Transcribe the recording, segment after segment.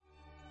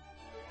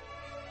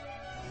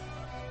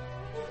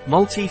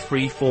Multy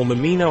free-form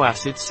amino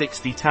acid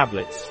 60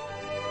 tablets.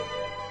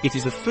 It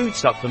is a food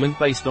supplement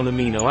based on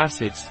amino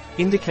acids,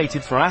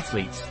 indicated for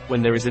athletes,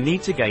 when there is a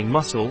need to gain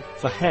muscle,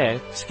 for hair,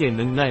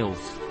 skin and nails.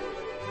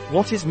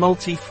 What is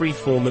Multy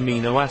free-form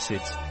amino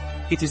acids?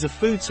 It is a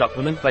food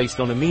supplement based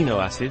on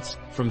amino acids,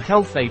 from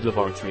health aid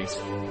laboratories.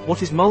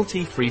 What is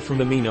Multy free from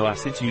amino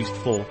acids used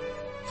for?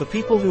 For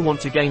people who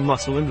want to gain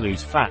muscle and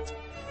lose fat.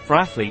 For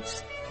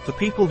athletes. For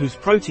people whose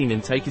protein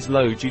intake is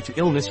low due to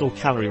illness or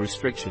calorie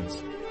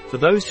restrictions. For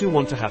those who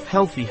want to have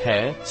healthy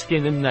hair,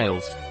 skin and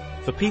nails.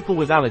 For people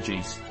with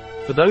allergies.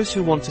 For those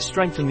who want to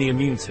strengthen the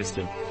immune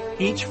system.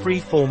 Each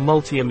free-form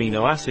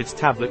multi-amino acids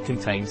tablet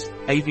contains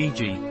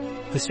AVG.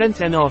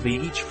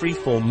 %NRV. Each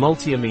free-form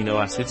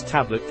multi-amino acids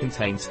tablet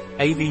contains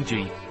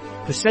AVG.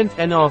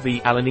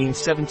 %NRV. Alanine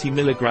 70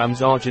 mg,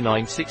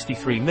 arginine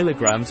 63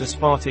 mg,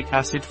 aspartic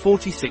acid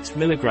 46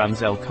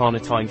 mg,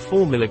 L-carnitine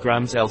 4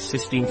 mg,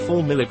 L-cysteine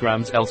 4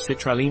 mg,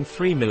 L-citrulline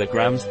 3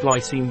 mg,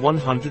 glycine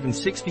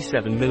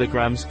 167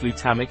 mg,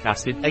 glutamic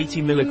acid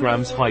 80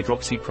 mg,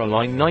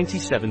 hydroxyproline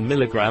 97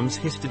 mg,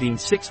 histidine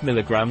 6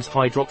 mg,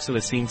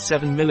 hydroxylacine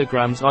 7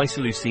 mg,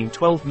 isoleucine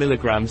 12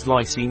 mg,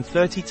 lysine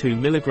 32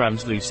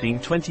 mg, leucine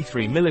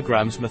 23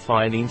 mg,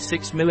 methionine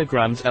 6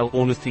 mg,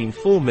 L-ornithine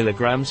 4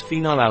 mg,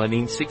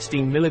 phenylalanine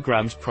 16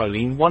 mg,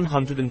 proline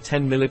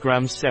 110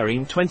 mg,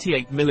 serine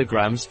 28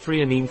 mg,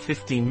 threonine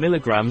 15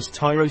 mg,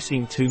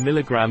 tyrosine 2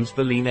 mg,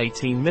 valine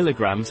 18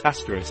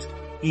 mg**.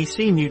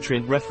 EC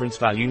nutrient reference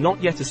value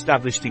not yet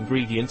established.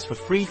 Ingredients for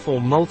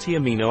free-form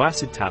multi-amino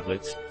acid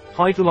tablets: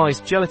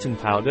 hydrolyzed gelatin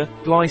powder,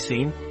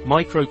 glycine,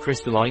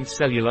 microcrystalline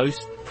cellulose,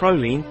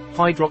 proline,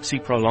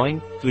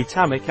 hydroxyproline,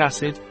 glutamic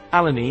acid,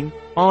 alanine,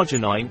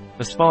 arginine,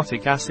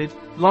 aspartic acid,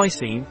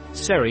 lysine,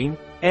 serine,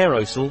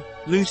 aerosol,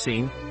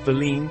 leucine,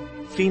 valine,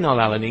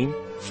 phenylalanine,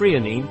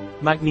 threonine,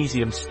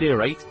 magnesium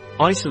stearate,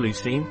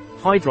 isoleucine,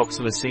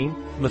 hydroxylacine,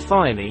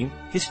 methionine,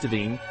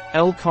 histidine,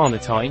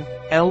 L-carnitine,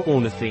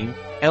 L-ornithine,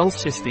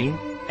 L-cysteine,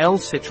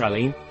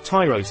 L-citrulline,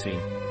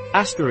 tyrosine.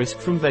 Asterisk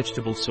from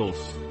vegetable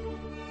source.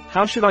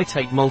 How should I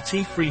take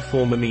Multy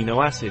free-form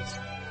amino acids?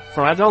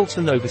 For adults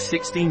and over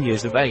 16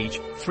 years of age,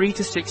 3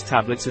 to 6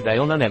 tablets a day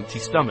on an empty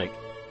stomach.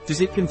 Does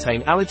it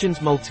contain allergens?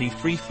 Multy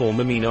free-form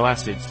amino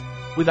acids,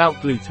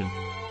 without gluten.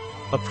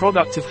 A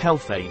product of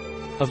Health Aid.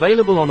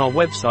 Available on our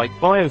website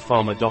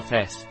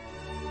biopharma.s.